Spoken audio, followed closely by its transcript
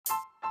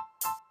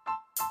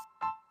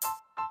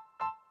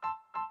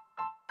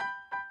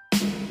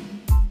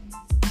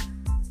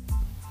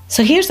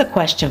So here's a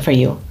question for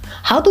you.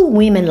 How do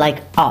women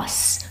like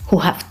us, who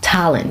have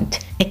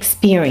talent,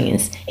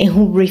 experience, and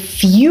who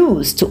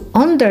refuse to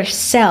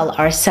undersell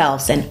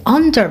ourselves and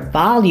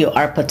undervalue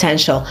our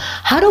potential,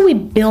 how do we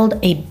build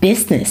a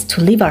business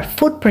to leave our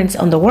footprints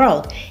on the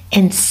world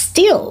and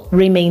still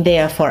remain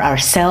there for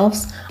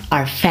ourselves,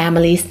 our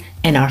families,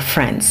 and our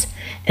friends?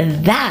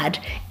 And that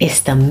is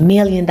the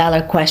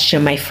million-dollar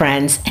question, my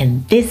friends,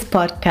 and this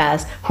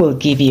podcast will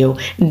give you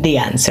the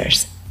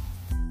answers.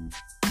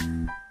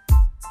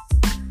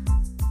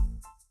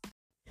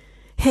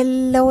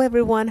 Hello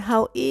everyone,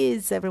 how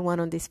is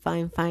everyone on this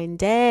fine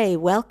day?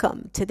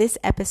 Welcome to this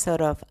episode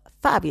of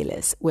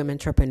Fabulous Women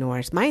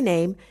Entrepreneurs. My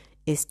name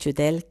is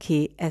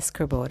Judelki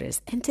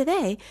Escorbores, and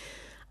today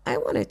I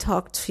want to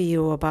talk to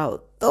you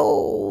about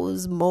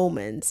those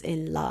moments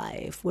in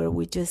life where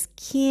we just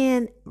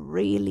can't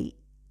really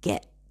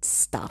get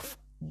stuff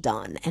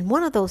done. And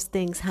one of those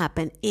things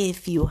happen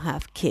if you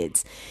have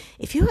kids.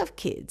 If you have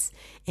kids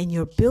and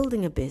you're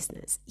building a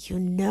business, you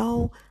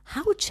know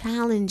how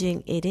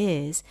challenging it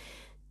is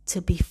to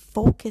be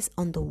focused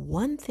on the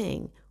one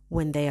thing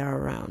when they are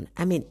around.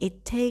 I mean,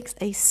 it takes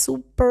a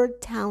super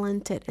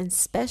talented and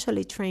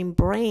specially trained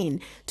brain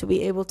to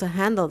be able to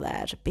handle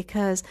that,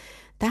 because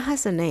that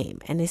has a name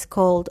and it's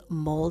called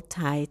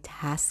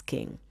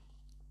multitasking.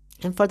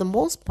 And for the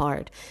most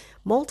part,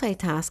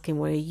 multitasking,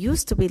 where it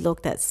used to be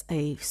looked at as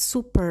a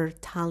super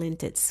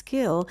talented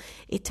skill,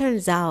 it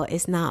turns out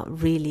is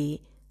not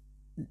really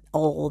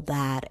all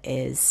that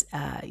is,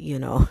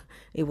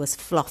 it was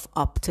fluff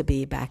up to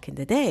be back in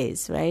the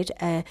days, right?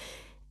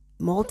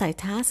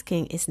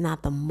 Multitasking is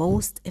not the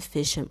most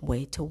efficient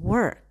way to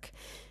work.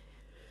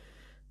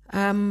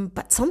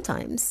 But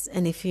sometimes,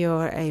 and if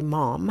you're a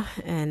mom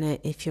and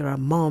if you're a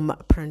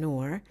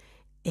mompreneur,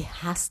 it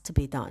has to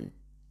be done.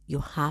 You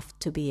have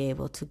to be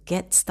able to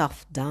get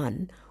stuff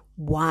done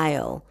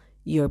while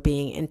you're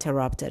being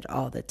interrupted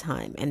all the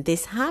time. And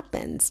this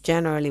happens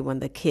generally when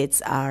the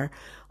kids are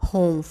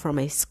home from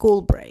a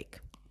school break.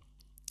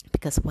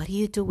 Because what do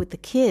you do with the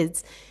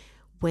kids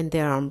when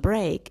they're on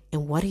break?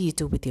 And what do you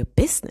do with your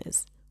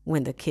business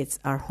when the kids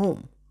are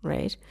home,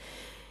 right?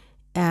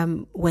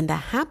 When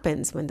that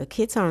happens, when the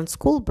kids are on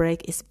school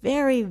break, it's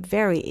very,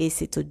 very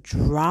easy to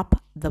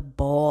drop the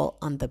ball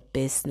on the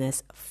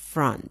business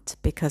front.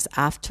 Because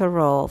after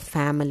all,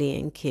 family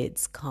and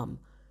kids come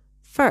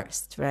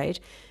first, right?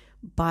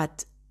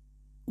 But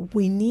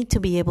we need to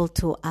be able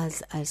to,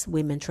 as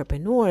women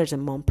entrepreneurs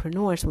and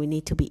mompreneurs, we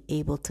need to be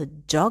able to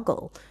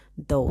juggle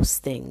those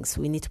things.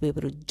 We need to be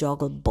able to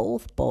juggle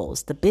both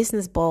balls, the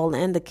business ball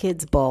and the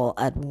kids ball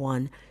at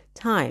one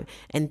time.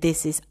 And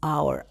this is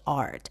our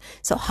art.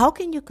 So how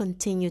can you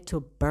continue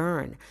to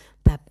burn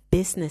that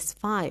business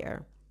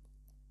fire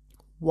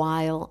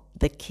while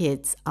the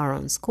kids are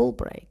on school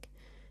break?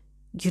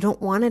 You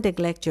don't want to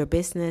neglect your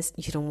business.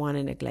 You don't want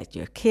to neglect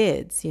your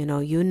kids. You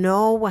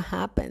know what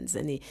happens.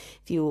 And if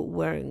you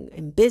were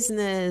in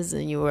business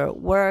and you were at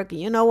work,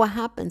 you know what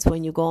happens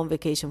when you go on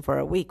vacation for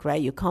a week, right?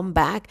 You come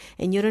back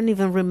and you don't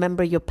even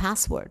remember your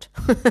password.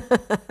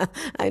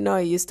 I know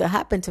it used to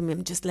happen to me.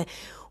 I'm just like,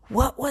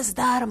 what was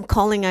that? I'm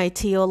calling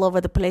IT all over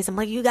the place. I'm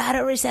like, you got to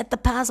reset the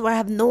password. I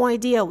have no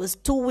idea. It was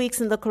 2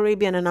 weeks in the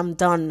Caribbean and I'm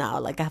done now.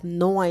 Like, I have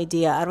no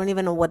idea. I don't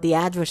even know what the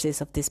address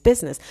is of this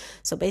business.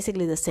 So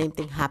basically the same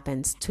thing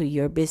happens to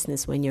your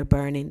business when you're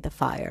burning the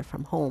fire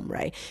from home,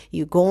 right?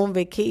 You go on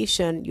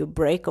vacation, you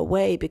break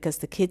away because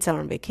the kids are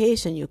on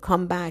vacation. You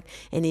come back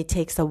and it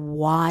takes a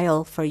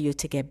while for you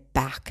to get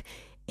back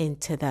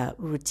into the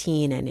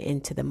routine and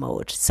into the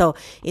mode. So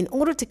in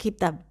order to keep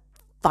that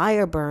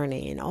fire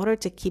burning, in order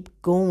to keep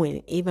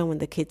going even when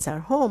the kids are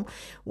home,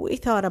 we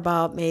thought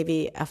about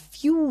maybe a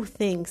few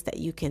things that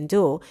you can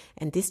do.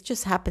 And this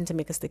just happened to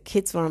me because the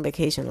kids were on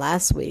vacation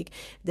last week.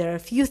 There are a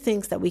few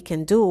things that we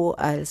can do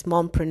as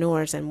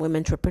mompreneurs and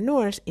women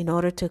entrepreneurs in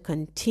order to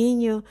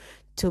continue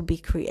to be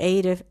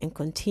creative and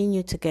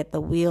continue to get the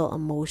wheel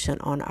in motion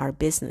on our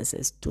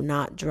businesses. Do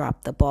not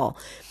drop the ball.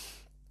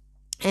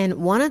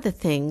 And one of the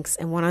things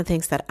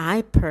that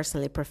I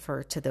personally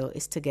prefer to do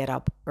is to get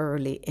up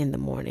early in the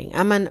morning.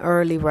 I'm an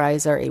early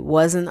riser. It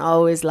wasn't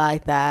always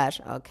like that,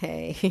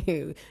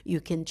 okay?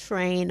 You can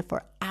train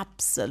for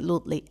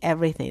absolutely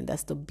everything.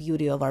 That's the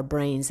beauty of our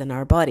brains and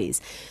our bodies.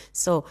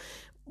 So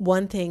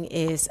one thing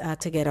is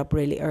to get up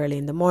really early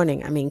in the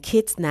morning. I mean,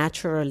 kids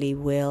naturally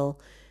will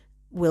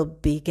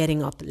be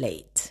getting up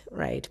late,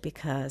 right?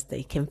 Because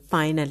they can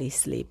finally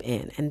sleep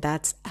in. And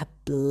that's a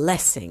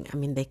blessing. I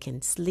mean, they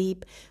can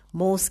sleep.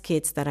 Most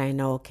kids that I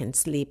know can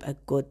sleep a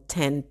good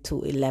 10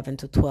 to 11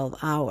 to 12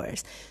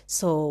 hours.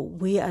 So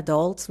we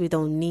adults, we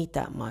don't need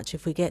that much.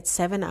 If we get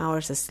 7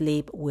 hours of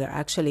sleep, we're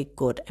actually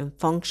good and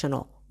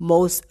functional.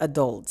 Most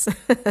adults.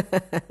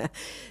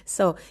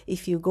 So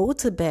if you go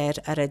to bed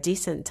at a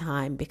decent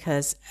time,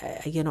 because,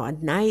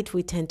 at night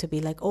we tend to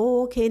be like,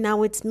 oh, okay,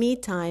 now it's me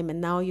time.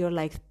 And now you're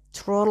like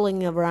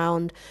trolling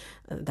around.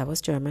 That was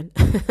German.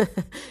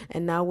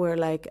 And now we're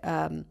like,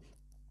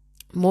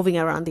 moving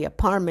around the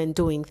apartment,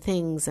 doing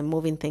things and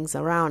moving things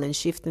around and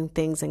shifting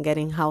things and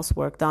getting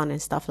housework done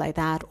and stuff like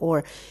that,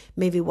 or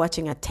maybe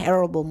watching a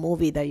terrible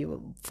movie that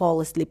you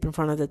fall asleep in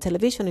front of the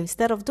television.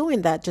 Instead of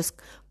doing that, just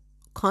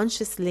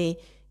consciously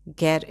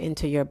get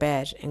into your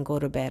bed and go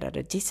to bed at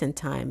a decent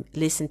time.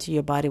 Listen to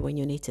your body when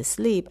you need to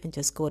sleep, and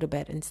just go to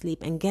bed and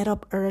sleep, and get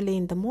up early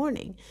in the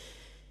morning.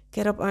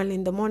 Get up early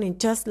in the morning,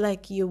 just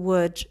like you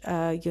would,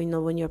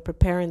 when you're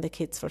preparing the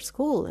kids for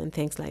school and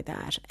things like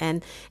that.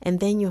 And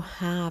then you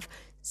have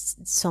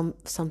some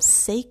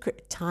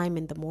sacred time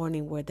in the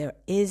morning where there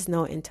is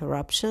no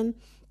interruption,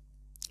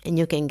 and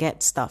you can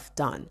get stuff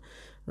done,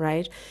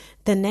 right?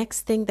 The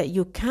next thing that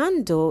you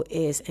can do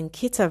is, and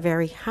kids are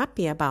very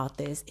happy about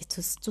this,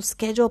 is to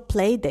schedule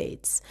play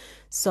dates.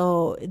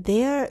 So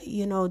there,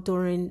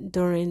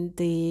 during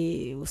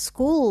the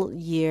school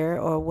year,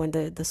 or when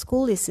the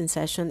school is in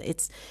session,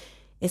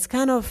 it's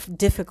kind of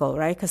difficult,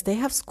 right? Because they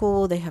have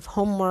school, they have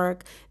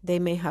homework, they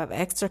may have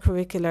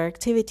extracurricular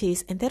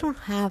activities, and they don't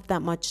have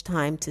that much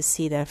time to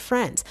see their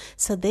friends.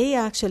 So they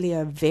actually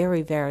are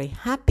very, very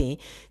happy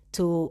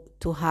to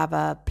have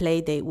a play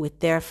date with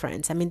their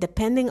friends. I mean,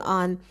 depending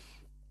on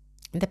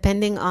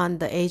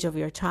the age of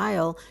your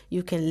child,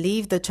 you can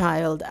leave the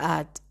child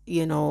at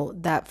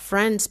that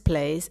friend's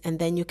place, and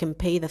then you can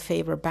pay the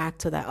favor back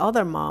to that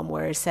other mom,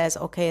 where it says,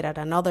 okay, at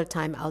another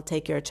time I'll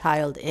take your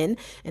child in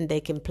and they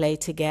can play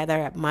together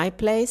at my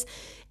place.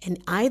 And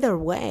either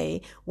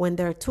way, when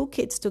there are two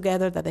kids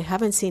together that they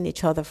haven't seen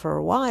each other for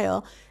a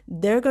while,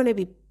 they're going to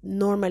be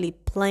normally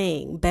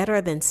playing better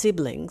than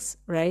siblings,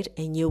 right?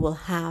 And you will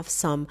have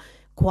some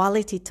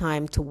quality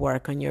time to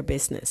work on your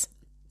business.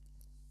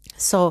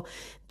 So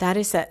that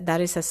is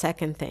a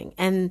second thing.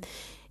 And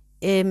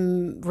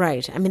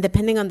right, I mean,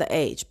 depending on the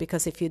age,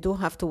 because if you do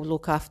have to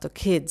look after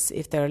kids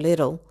if they're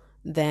little,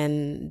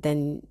 then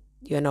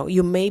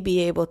you may be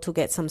able to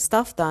get some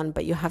stuff done,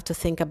 but you have to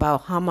think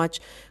about how much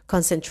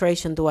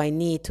concentration do I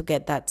need to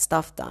get that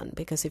stuff done.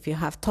 Because if you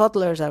have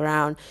toddlers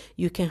around,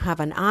 you can have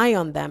an eye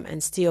on them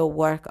and still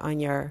work on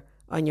your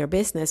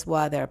business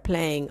while they're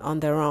playing on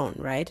their own,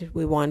 right?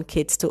 We want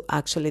kids to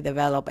actually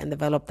develop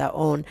their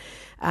own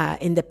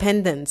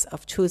independence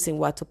of choosing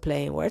what to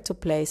play and where to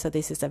play. So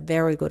this is a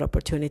very good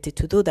opportunity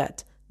to do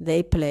that.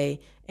 They play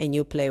and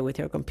you play with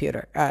your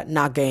computer,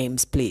 not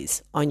games,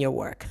 please, on your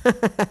work.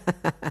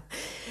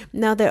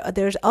 Now,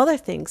 there's other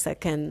things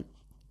that can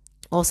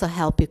also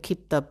help you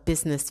keep the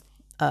business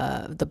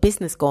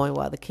going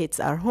while the kids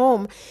are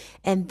home,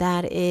 and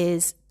that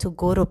is to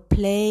go to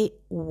play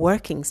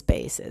working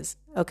spaces.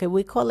 Okay,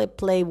 we call it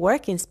play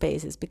working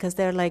spaces because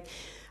they're like,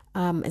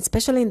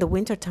 especially in the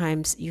winter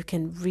times, you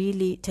can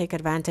really take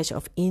advantage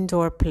of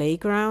indoor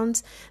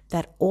playgrounds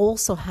that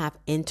also have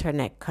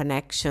internet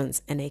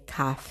connections and a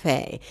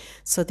cafe.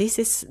 So this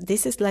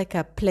is like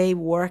a play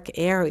work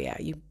area.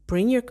 You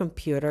bring your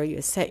computer,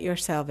 you set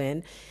yourself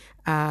in,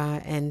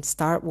 and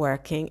start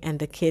working, and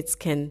the kids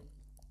can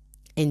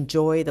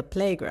enjoy the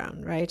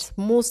playground, right?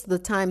 Most of the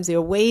times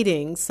you're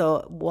waiting,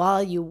 so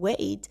while you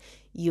wait,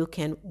 you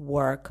can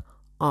work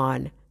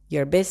on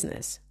your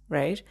business,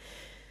 right?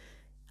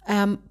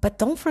 But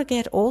don't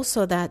forget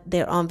also that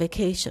they're on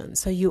vacation,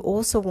 so you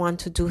also want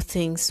to do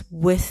things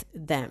with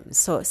them.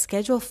 So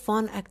schedule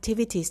fun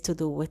activities to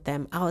do with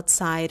them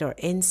outside or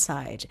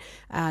inside.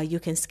 You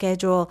can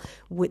schedule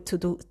to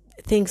do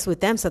things with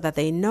them so that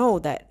they know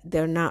that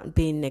they're not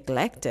being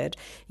neglected.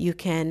 You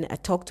can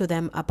talk to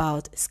them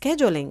about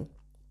scheduling.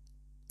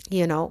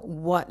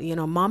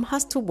 Mom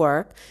has to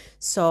work,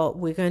 so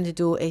we're going to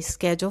do a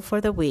schedule for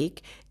the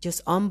week.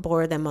 Just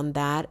onboard them on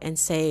that and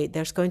say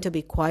there's going to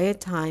be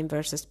quiet time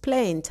versus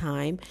playing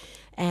time.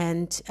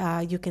 And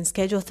you can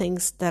schedule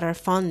things that are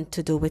fun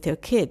to do with your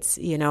kids.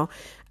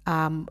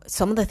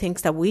 Some of the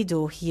things that we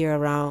do here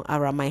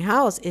around my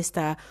house is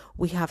that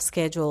we have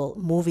scheduled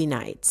movie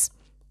nights.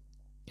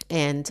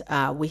 And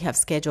we have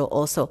scheduled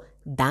also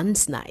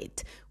dance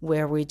night,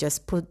 where we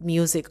just put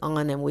music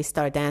on and we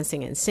start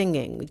dancing and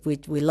singing.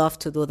 We love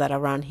to do that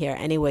around here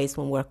anyways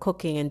when we're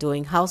cooking and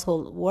doing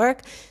household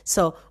work.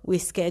 So we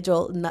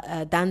schedule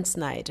a dance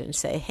night and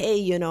say, hey,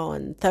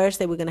 on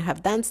Thursday we're going to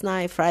have dance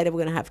night, Friday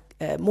we're going to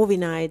have movie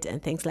night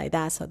and things like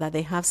that, so that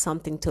they have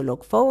something to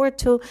look forward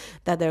to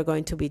that they're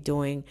going to be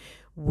doing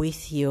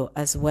with you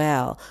as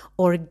well.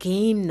 Or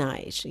game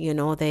night,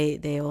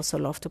 they also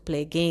love to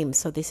play games,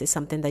 so this is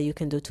something that you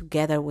can do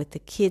together with the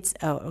kids,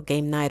 or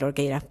game night or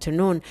game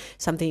afternoon,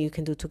 something you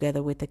can do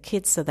together with the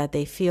kids so that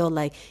they feel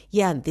like,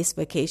 yeah, this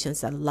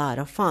vacation's a lot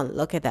of fun.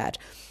 Look at that.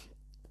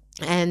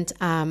 And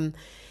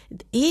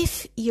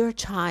if your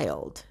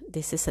child,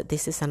 this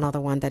is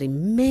another one that it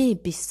may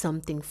be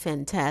something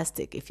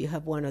fantastic if you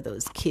have one of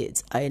those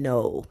kids. I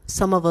know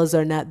some of us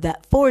are not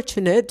that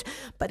fortunate,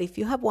 but if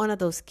you have one of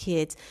those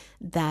kids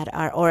that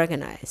are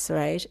organized,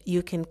 right,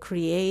 you can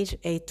create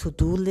a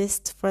to-do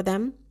list for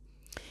them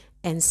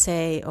and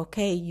say,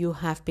 okay, you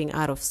have been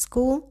out of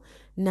school.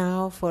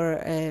 now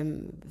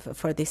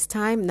for this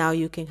time. Now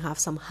you can have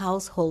some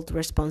household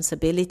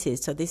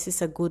responsibilities. So this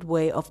is a good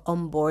way of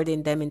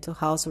onboarding them into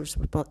household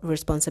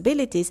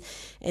responsibilities,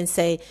 and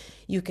say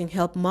you can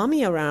help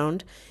mommy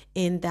around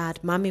in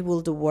that mommy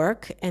will do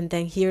work, and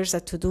then here's a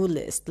to-do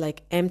list,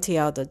 like empty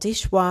out the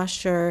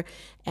dishwasher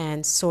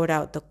and sort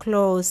out the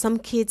clothes. Some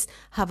kids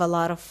have a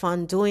lot of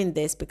fun doing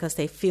this because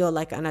they feel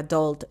like an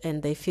adult,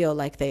 and they feel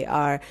like they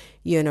are,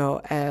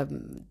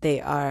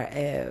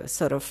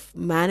 sort of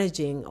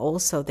managing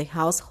also the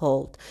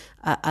household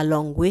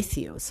along with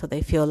you. So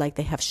they feel like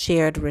they have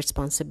shared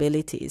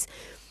responsibilities.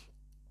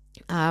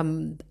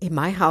 In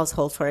my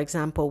household, for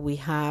example, we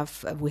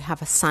have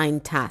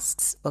assigned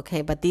tasks,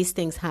 okay, but these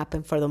things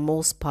happen for the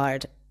most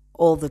part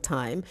all the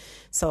time.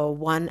 So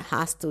one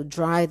has to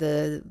dry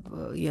the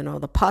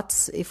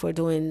pots if we're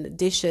doing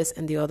dishes,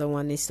 and the other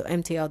one is to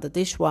empty out the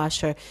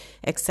dishwasher,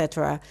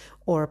 etc.,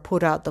 or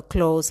put out the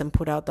clothes and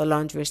put out the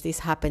laundry. These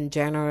happen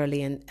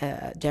generally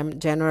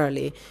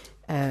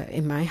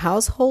in my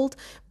household,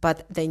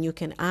 but then you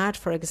can add,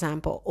 for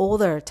example,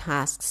 other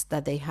tasks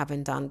that they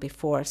haven't done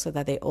before, so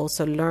that they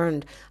also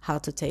learned how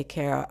to take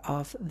care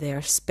of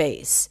their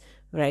space,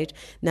 right?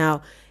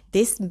 Now,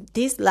 this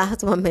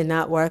last one may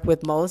not work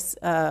with most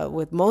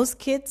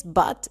kids,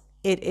 but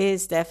it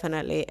is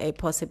definitely a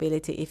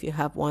possibility if you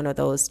have one of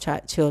those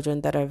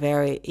children that are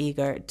very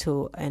eager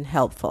to and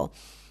helpful.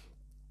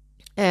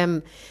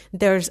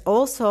 There's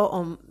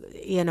also,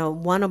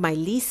 one of my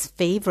least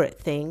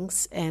favorite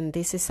things, and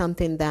this is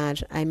something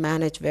that I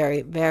manage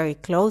very, very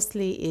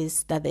closely,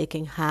 is that they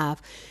can have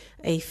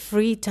a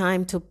free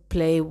time to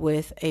play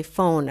with a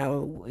phone,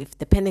 or if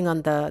depending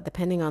on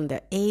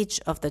the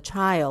age of the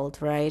child,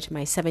 right?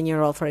 My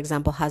 7-year-old, for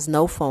example, has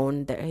no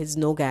phone, there is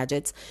no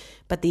gadgets,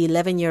 but the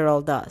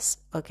 11-year-old does.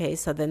 Okay,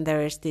 so then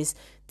there is this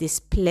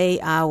play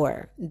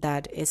hour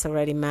that is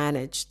already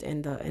managed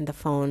in the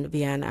phone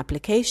via an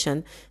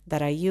application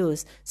that I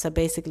use. So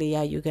basically,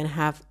 yeah, you can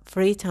have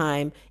free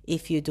time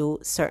if you do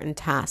certain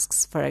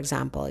tasks. For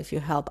example, if you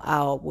help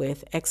out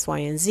with X, Y,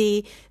 and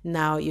Z,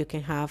 now you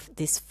can have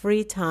this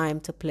free time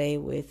to play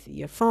with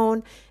your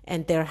phone,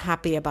 and they're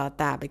happy about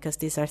that because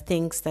these are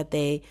things that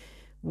they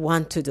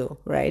want to do,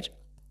 right?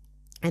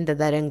 And that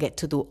they don't get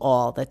to do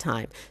all the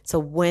time. So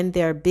when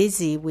they're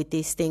busy with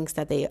these things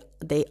that they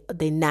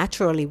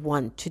naturally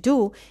want to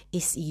do,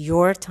 it's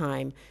your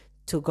time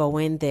to go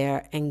in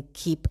there and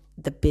keep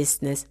the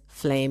business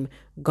flame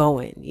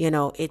going.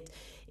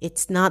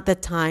 It's not the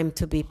time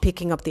to be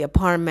picking up the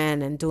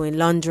apartment and doing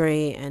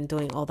laundry and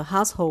doing all the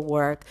household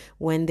work.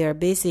 When they're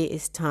busy,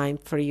 it's time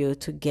for you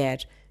to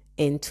get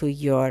into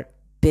your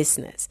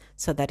business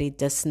so that it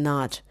does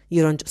not,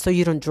 you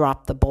don't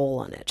drop the ball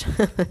on it.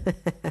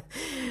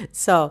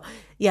 So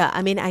yeah,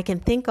 I mean, I can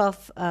think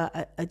of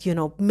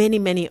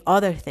many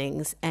other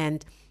things,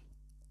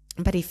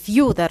 but if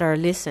you that are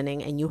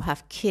listening and you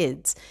have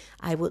kids,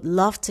 I would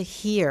love to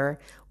hear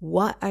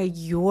what are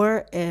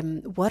your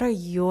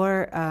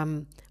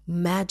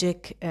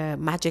magic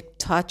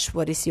touch,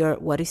 what is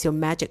your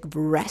magic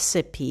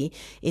recipe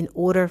in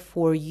order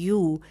for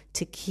you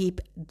to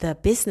keep the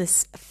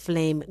business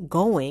flame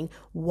going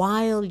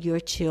while your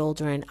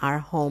children are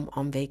home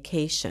on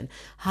vacation.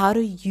 How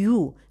do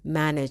you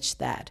manage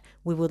that?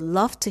 We would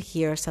love to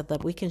hear so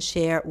that we can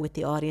share with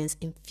the audience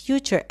in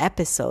future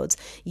episodes.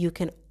 You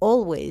can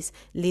always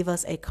leave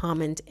us a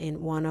comment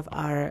in one of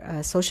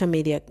our social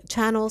media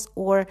channels,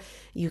 or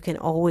you can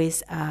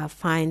always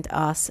find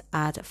us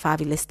at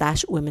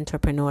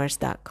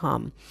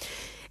fabulous-womentrepreneurs.com.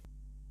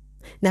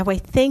 Now, I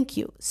thank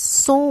you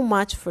so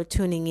much for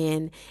tuning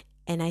in,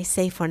 and I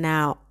say for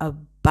now,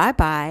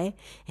 bye-bye,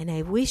 and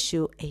I wish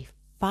you a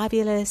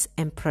fabulous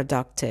and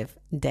productive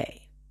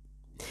day.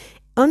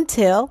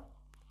 Until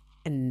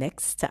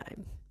next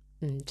time.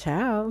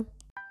 Ciao.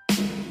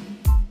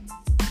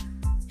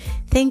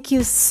 Thank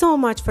you so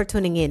much for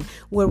tuning in.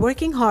 We're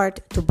working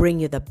hard to bring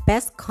you the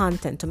best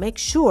content to make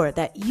sure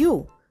that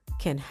you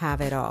can have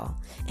it all.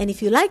 And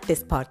if you like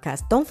this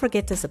podcast, don't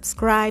forget to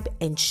subscribe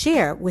and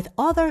share with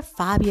other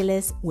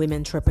fabulous women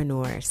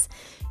entrepreneurs.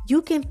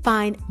 You can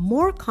find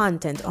more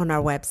content on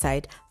our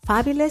website,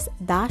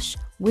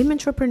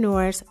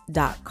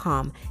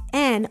 fabulous-womentrepreneurs.com,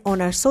 and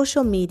on our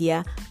social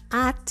media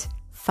at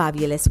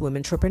Fabulous Women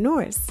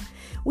Entrepreneurs.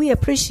 We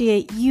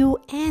appreciate you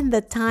and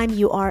the time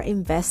you are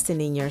investing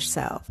in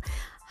yourself.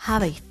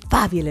 Have a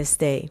fabulous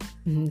day.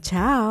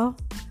 Ciao.